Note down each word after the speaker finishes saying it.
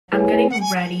getting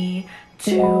ready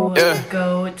to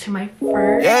go to my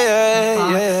first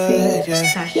boxing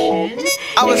session.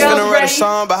 I was gonna write a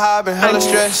song, but I've been hella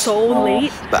stressed. So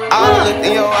late. But I looked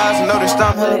in your eyes and noticed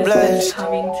I'm hella blessed.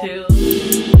 Coming to.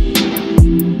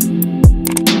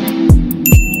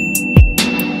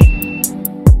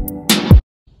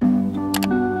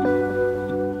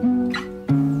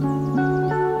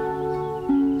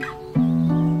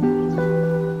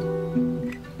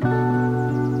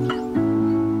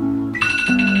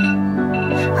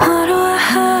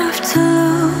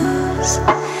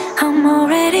 I'm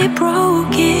already broken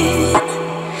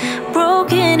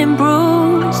and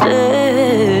bruised.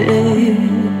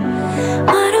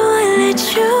 Why do I let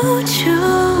you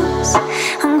choose?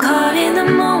 I'm caught in the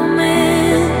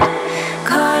moment,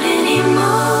 caught in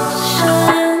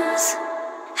emotions.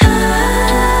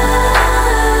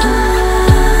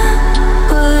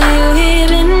 Will you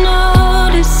even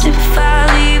notice if I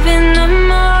leave in the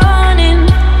morning,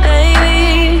 baby?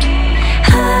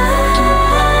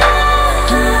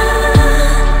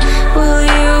 Will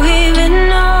you even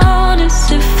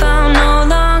notice if I'm no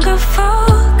longer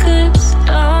focused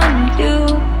on you?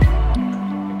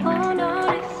 Won't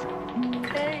notice,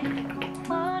 baby.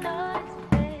 Won't notice,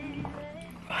 baby.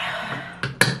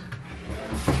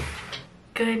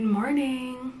 Good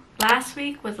morning. Last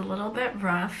week was a little bit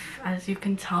rough, as you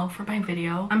can tell from my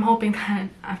video. I'm hoping that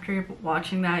after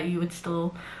watching that you would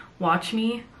still watch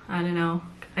me. I don't know,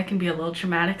 I can be a little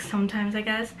traumatic sometimes, I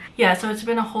guess. Yeah, so it's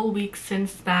been a whole week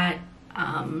since that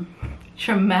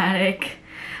traumatic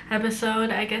episode,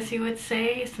 I guess you would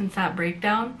say, since that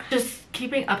breakdown. Just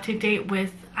keeping up to date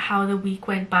with how the week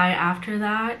went by after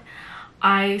that.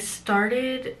 I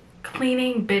started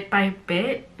cleaning bit by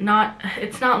bit.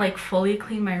 It's not like fully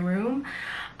clean my room,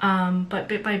 but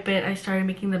bit by bit I started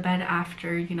making the bed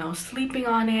after, you know, sleeping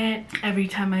on it. Every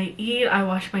time I eat, I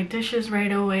wash my dishes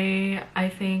right away. I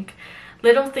think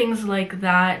little things like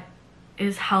that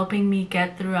is helping me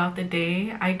get throughout the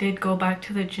day. I did go back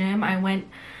to the gym. I went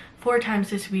 4 times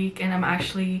this week, and I'm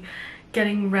actually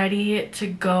getting ready to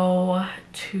go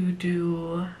to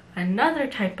do another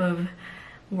type of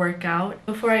workout.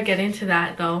 Before I get into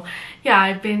that though, yeah,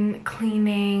 I've been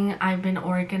cleaning, I've been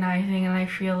organizing, and I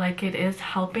feel like it is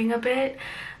helping a bit.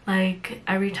 Like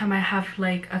every time I have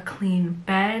like a clean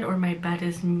bed or my bed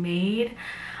is made,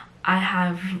 I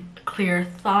have clear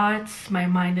thoughts, my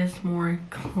mind is more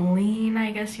clean,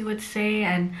 I guess you would say,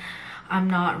 and I'm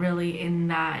not really in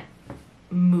that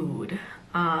mood.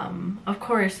 Of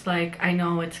course, like, I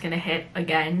know it's gonna hit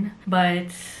again, but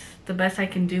the best I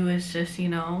can do is just, you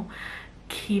know,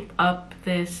 keep up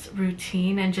this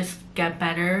routine and just get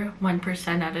better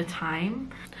 1% at a time.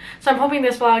 So I'm hoping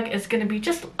this vlog is going to be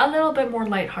just a little bit more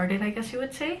lighthearted, I guess you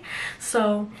would say.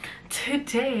 So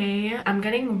today I'm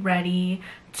getting ready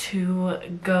to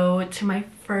go to my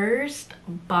first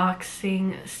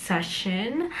boxing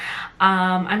session.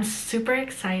 I'm super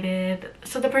excited.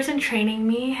 So the person training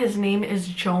me, his name is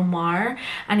Jomar,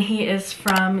 and he is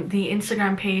from the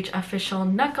Instagram page Official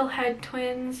Knucklehead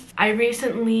Twins. I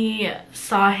recently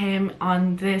saw him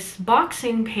on this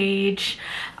boxing page,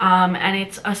 and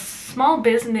it's a small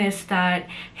business that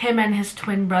him and his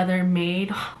twin brother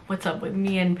made. What's up with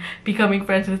me and becoming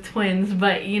friends with twins,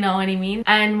 but you know what I mean.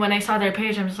 And when I saw their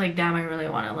page, I'm just like, damn, I really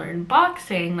want to learn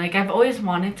boxing. Like, I've always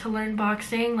wanted to learn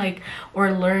boxing, like,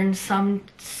 or learn some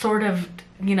sort of,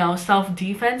 you know,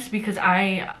 self-defense, because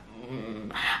I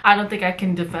don't think I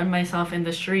can defend myself in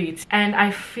the streets, and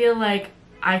I feel like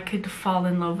I could fall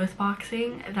in love with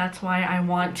boxing. That's why I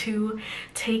want to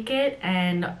take it,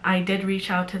 and I did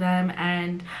reach out to them,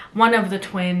 and one of the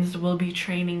twins will be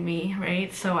training me,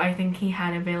 right? So I think he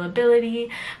had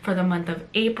availability for the month of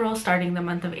April, starting the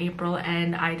month of April,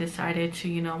 and I decided to,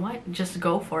 you know what, just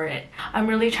go for it. I'm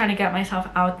really trying to get myself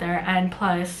out there, and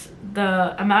plus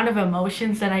the amount of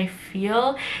emotions that I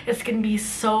feel, it's gonna be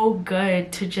so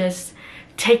good to just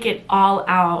take it all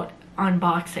out on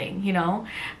boxing, you know,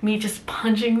 me just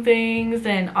punching things,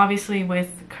 and obviously with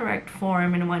correct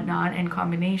form and whatnot and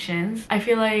combinations. I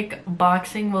feel like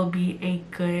boxing will be a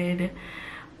good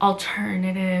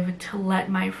alternative to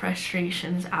let my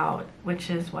frustrations out,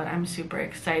 which is what I'm super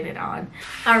excited on.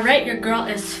 All right, your girl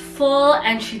is full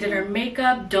and she did her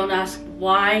makeup. Don't ask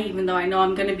why, even though I know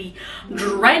I'm gonna be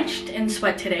drenched in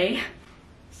sweat today.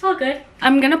 It's all good.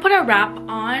 I'm gonna put a wrap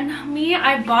on me.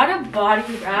 I bought a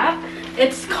body wrap.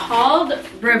 It's called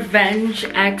Revenge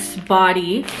X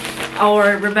Body,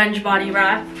 or Revenge Body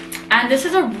Wrap. And this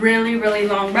is a really, really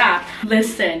long wrap.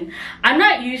 Listen, I'm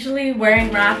not usually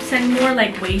wearing wraps anymore,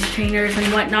 like waist trainers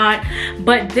and whatnot,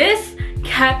 but this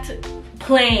kept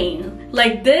playing.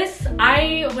 Like this,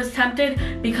 I was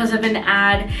tempted because of an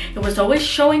ad. It was always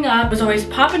showing up, it was always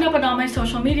popping up on all my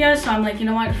social media. So I'm like, you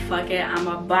know what, fuck it, I'm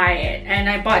gonna buy it. And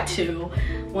I bought two,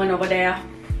 one over there.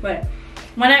 But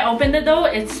when I opened it though,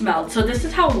 it smelled. So this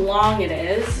is how long it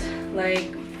is.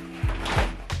 Like,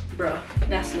 bro,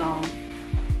 that's long.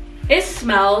 It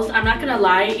smells, I'm not gonna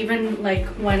lie, even like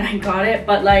when I got it,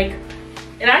 but like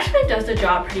it actually does the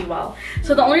job pretty well.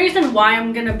 So the only reason why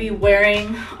I'm gonna be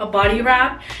wearing a body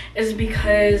wrap is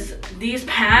because these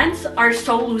pants are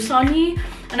so loose on me,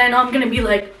 and I know I'm gonna be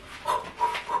like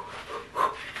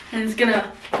and it's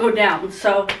gonna go down,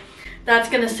 so that's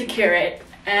gonna secure it.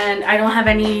 And I don't have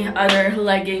any other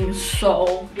leggings,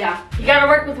 so yeah, you gotta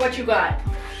work with what you got.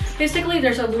 Basically,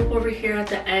 there's a loop over here at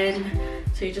the end,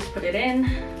 so you just put it in,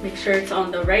 make sure it's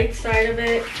on the right side of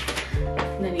it,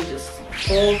 and then you just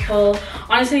pull.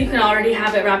 Honestly, you can already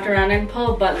have it wrapped around and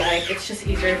pull, but like it's just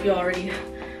easier if you already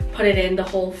put it in the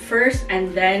hole first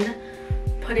and then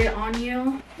put it on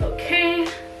you. Okay,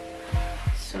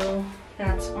 so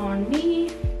that's on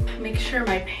me. Make sure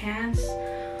my pants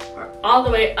are all the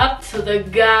way up to the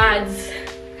gods,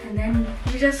 and then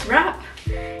you just wrap.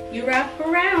 You wrap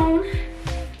around.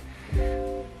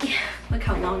 Yeah, look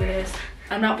how long it is.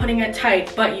 I'm not putting it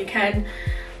tight, but you can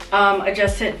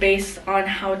adjust it based on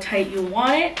how tight you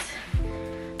want it.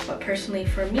 But personally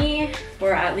for me,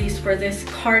 or at least for this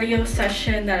cardio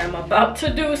session that I'm about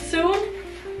to do soon,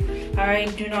 I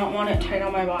do not want it tight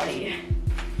on my body.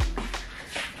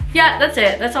 Yeah, that's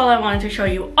it. That's all I wanted to show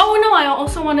you. Oh no, I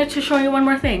also wanted to show you one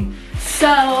more thing. So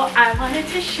I wanted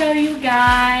to show you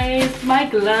guys my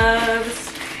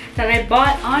gloves that I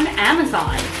bought on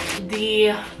Amazon.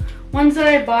 The ones that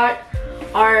I bought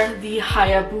are the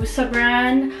Hayabusa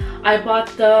brand. I bought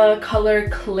the color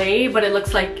clay, but it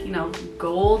looks like, you know,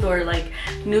 gold or like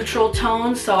neutral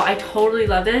tone, so I totally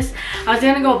love this. I was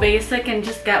gonna go basic and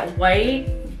just get white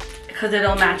because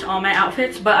it'll match all my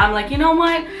outfits, but I'm like, you know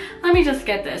what, let me just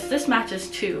get this. This matches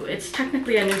too. It's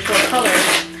technically a neutral color,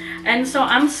 and so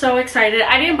I'm so excited.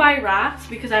 I didn't buy wraps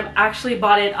because I've actually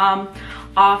bought it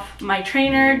off my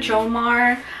trainer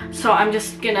Jomar, so I'm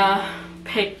just gonna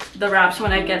pick the wraps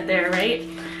when I get there, right?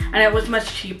 And it was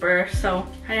much cheaper, so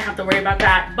I didn't have to worry about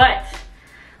that. But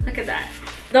look at that.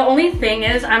 The only thing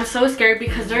is I'm so scared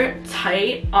because they're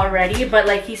tight already, but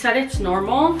like he said, it's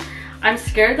normal. I'm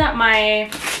scared that my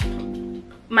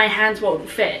hands won't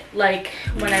fit, like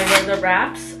when I wear the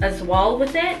wraps as well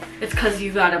with it. It's because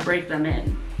you gotta break them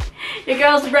in. Your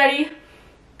girl's ready.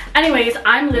 Anyways,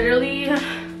 I'm literally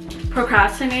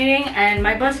procrastinating and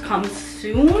my bus comes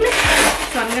soon,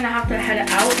 so I'm gonna have to head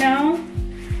out now.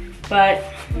 But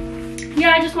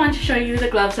yeah, I just wanted to show you the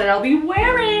gloves that I'll be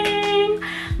wearing.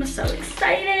 I'm so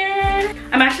excited.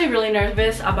 I'm actually really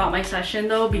nervous about my session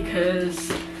though, because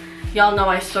y'all know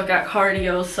I suck at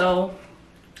cardio, so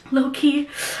low-key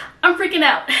I'm freaking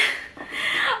out.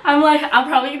 I'm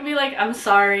probably gonna be like, I'm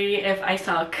sorry if I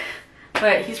suck,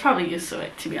 but he's probably used to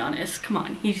it, to be honest. Come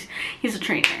on, he's a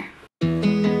trainer.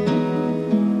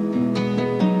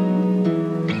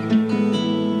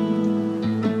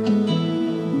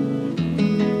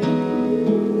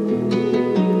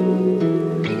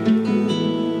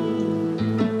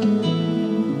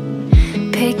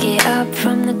 Pick it up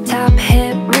from the top,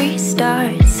 hit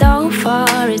restart. So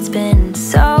far it's been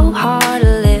so hard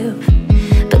to live,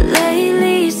 but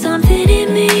lately something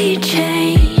in me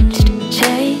changed.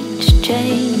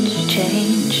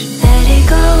 Let it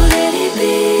go, let it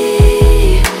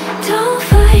be. Don't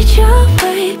fight your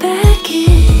way back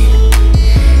in.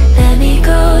 Let me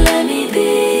go, let me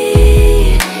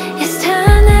be. It's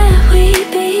time that we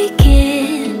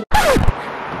begin.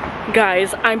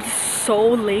 Guys, I'm so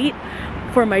late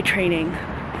for my training.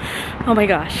 Oh my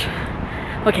gosh.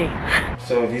 Okay.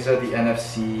 So these are the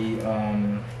NFC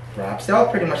wraps. They're all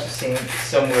pretty much the same,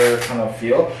 similar kind of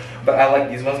feel, but I like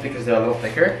these ones because they're a little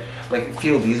thicker. Like,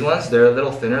 feel these ones, they're a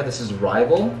little thinner. This is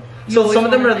Rival. So some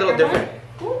of them are a little different.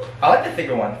 I like the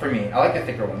thicker one, for me. I like the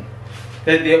thicker one.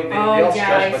 They all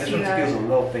stretch, but this one feels a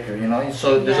little thicker, you know?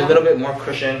 So there's a little bit more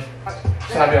cushion.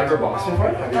 So have you ever boxed before?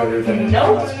 Have you ever done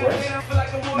sports?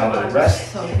 Now the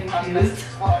rest. So confused.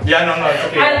 Yeah, no, it's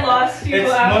okay. I lost you. No,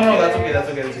 that's okay, that's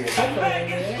okay.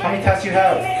 How many tats do you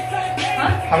have? Huh?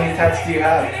 How many tats do you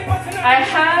have?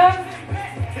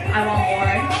 I want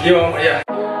more. You want more? Yeah.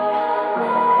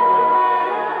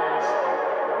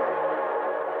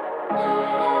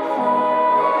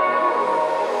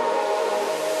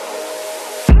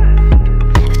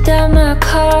 Down my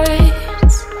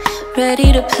cards,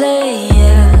 ready to play,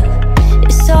 yeah.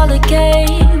 It's all a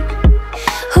game.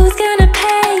 Who's gonna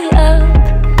pay up?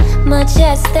 Much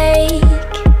at stake.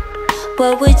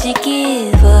 What would you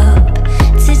give up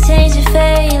to change your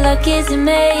fate, luck isn't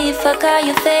made. Fuck all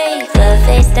your fake. Love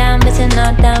face down, but you're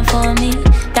not down for me.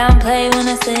 Downplay when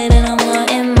I say that I'm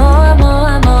wanting more,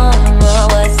 more, more, more.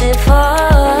 What's it for?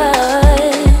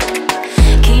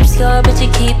 Keep score, but you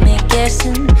keep me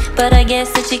guessing. But I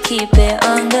guess that you keep it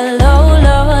on the low,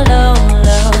 low, low,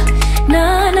 low.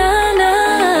 No, no, no.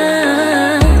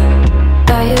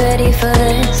 Are you ready for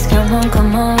this? Come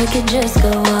on, we could just go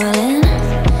all in.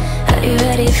 Are you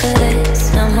ready for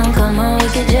this? Come on, we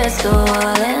could just go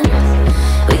all in.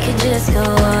 We could just go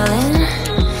all in.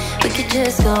 We could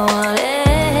just go all in.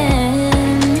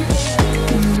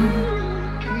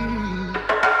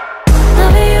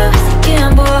 Loving you is a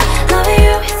gamble. Loving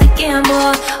you is a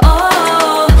gamble.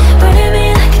 Oh, burning me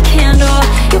like a candle.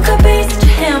 You could be such a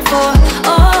handful.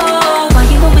 Oh, why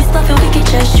you always loving? We could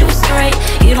just shoot straight.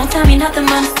 You don't tell me nothing,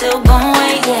 but I'm still gon'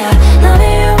 wait. Yeah,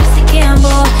 loving you is a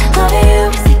gamble. Loving you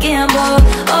is a gamble.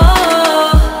 Oh.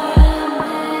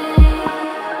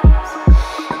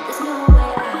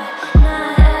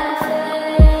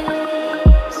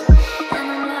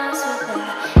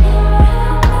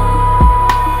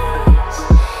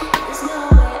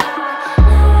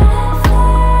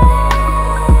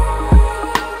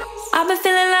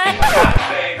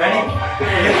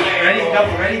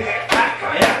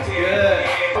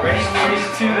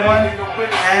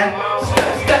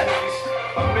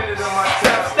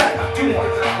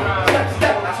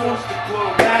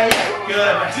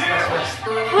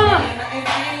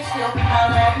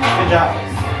 Good job.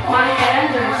 My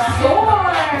hands are sore.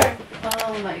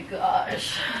 Oh my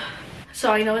gosh.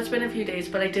 So I know it's been a few days,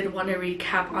 but I did want to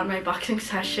recap on my boxing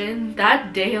session.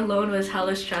 That day alone was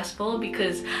hella stressful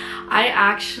because I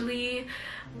actually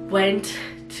went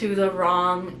to the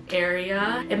wrong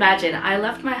area. Imagine, I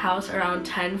left my house around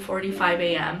 10:45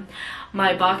 a.m.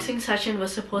 My boxing session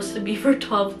was supposed to be for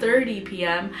 12:30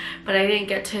 p.m. but I didn't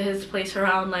get to his place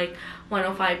around like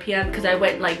 1:05 p.m. because I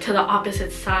went like to the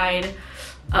opposite side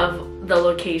of the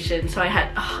location. So I had,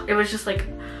 it was just like,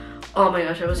 oh my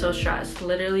gosh, I was so stressed.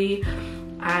 Literally,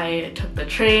 I took the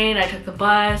train, I took the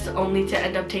bus, only to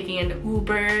end up taking an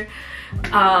Uber.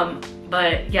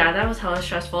 But yeah, that was hella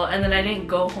stressful. And then I didn't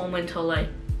go home until like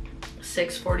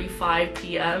 6:45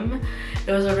 p.m.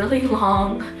 It was a really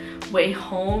long way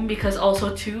home because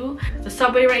also too, the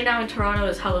subway right now in Toronto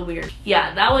is hella weird.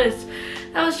 Yeah, that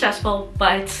was stressful,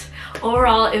 but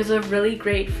overall it was a really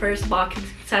great first boxing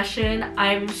session.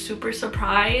 I'm super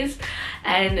surprised,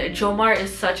 and Jomar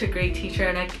is such a great teacher,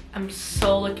 and I'm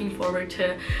so looking forward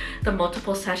to the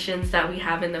multiple sessions that we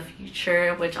have in the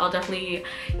future, which I'll definitely,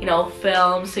 you know,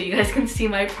 film so you guys can see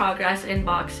my progress in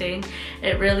boxing.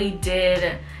 It really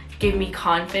did give me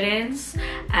confidence,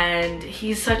 and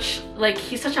he's such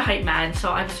a hype man,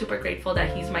 so I'm super grateful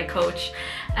that he's my coach,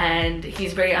 and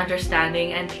he's very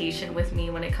understanding and patient with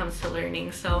me when it comes to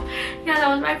learning. So yeah, that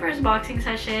was my first boxing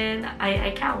session.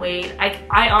 I can't wait.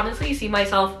 I honestly see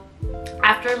myself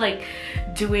after like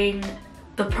doing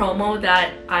the promo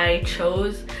that I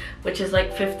chose, which is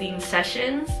like 15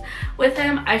 sessions with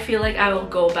him. I feel like I will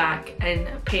go back and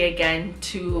pay again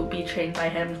to be trained by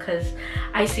him because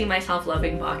I see myself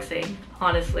loving boxing,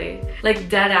 honestly. Like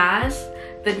dead ass,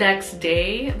 the next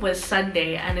day was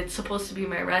Sunday and it's supposed to be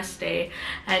my rest day,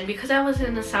 and because I was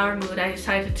in a sour mood, I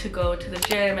decided to go to the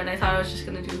gym, and I thought I was just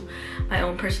gonna do my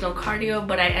own personal cardio,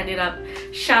 but I ended up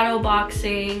shadow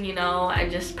boxing, you know, and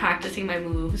just practicing my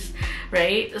moves,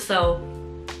 right? So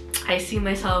I see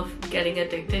myself getting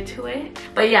addicted to it.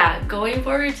 But yeah, going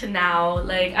forward to now,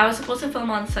 like I was supposed to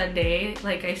film on Sunday.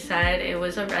 Like I said, it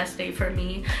was a rest day for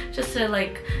me just to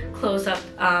like close up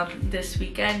this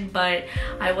weekend, but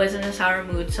I was in a sour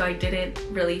mood, so I didn't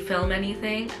really film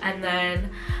anything. And then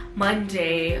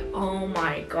Monday, oh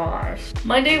my gosh,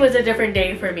 Monday was a different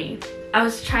day for me. I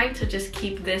was trying to just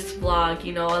keep this vlog,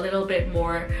 you know, a little bit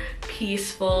more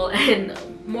peaceful and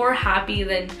more happy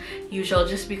than usual,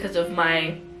 just because of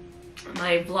my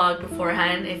vlog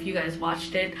beforehand. If you guys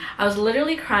watched it, I was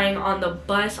literally crying on the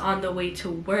bus on the way to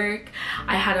work.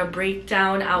 I had a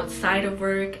breakdown outside of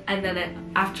work, and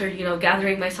then after, you know,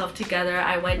 gathering myself together,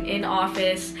 I went in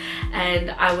office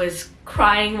and I was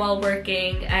crying while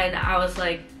working, and I was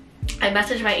like, I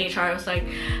messaged my HR. I was like,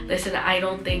 listen, I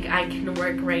don't think I can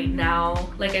work right now.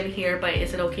 Like, I'm here, but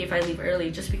is it okay if I leave early?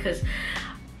 Just because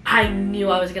I knew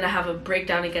I was gonna have a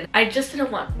breakdown again. I just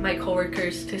didn't want my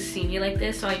coworkers to see me like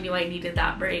this, so I knew I needed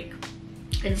that break.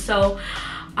 And so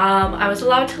I was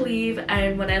allowed to leave,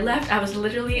 and when I left, I was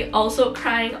literally also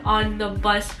crying on the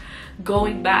bus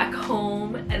going back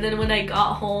home. And then when I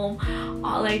got home,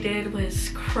 all I did was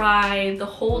cry the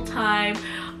whole time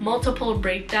multiple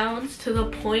breakdowns to the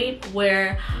point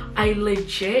where I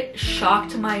legit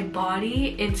shocked my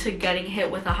body into getting hit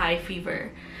with a high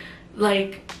fever.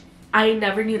 Like, I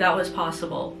never knew that was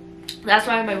possible. That's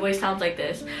why my voice sounds like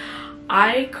this.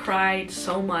 I cried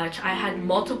so much. I had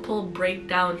multiple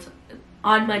breakdowns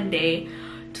on Monday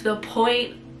to the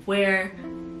point where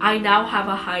I now have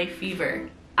a high fever.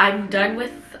 I'm done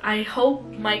with, I hope,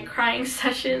 my crying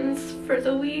sessions for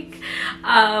the week.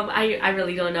 I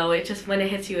really don't know. It just, when it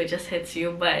hits you, it just hits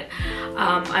you. But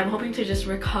I'm hoping to just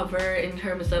recover in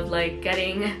terms of like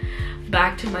getting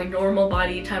back to my normal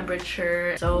body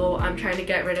temperature. So I'm trying to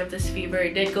get rid of this fever.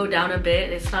 It did go down a bit.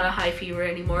 It's not a high fever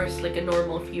anymore. It's like a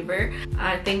normal fever.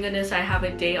 Thank goodness I have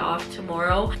a day off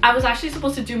tomorrow. I was actually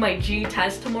supposed to do my G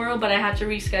test tomorrow, but I had to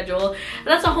reschedule.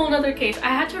 That's a whole nother case. I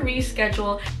had to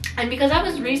reschedule, and because I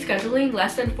was rescheduling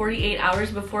less than 48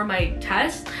 hours before my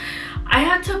test, I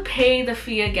had to pay the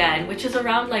fee again, which is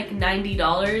around like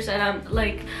 $90, and I'm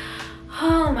like,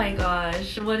 oh my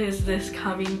gosh, what is this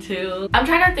coming to? I'm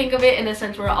trying to think of it in a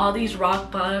sense where all these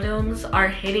rock bottoms are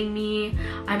hitting me.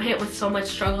 I'm hit with so much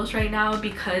struggles right now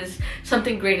because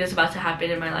something great is about to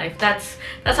happen in my life. That's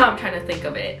how I'm trying to think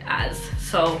of it as.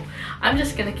 So I'm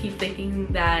just gonna keep thinking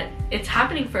that it's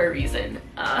happening for a reason.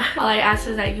 All I ask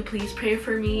is that you please pray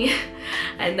for me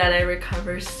and that I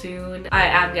recover soon. I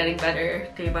am getting better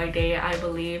day by day, I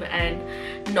believe, and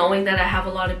knowing that I have a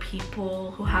lot of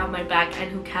people who have my back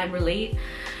and who can relate,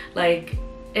 like,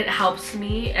 it helps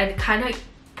me and kind of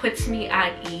puts me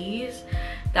at ease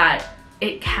that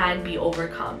it can be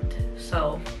overcome.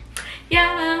 So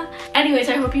yeah, anyways,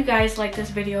 I hope you guys like this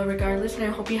video regardless, and I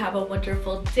hope you have a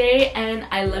wonderful day, and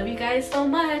I love you guys so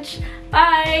much.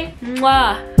 Bye.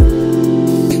 Mwah.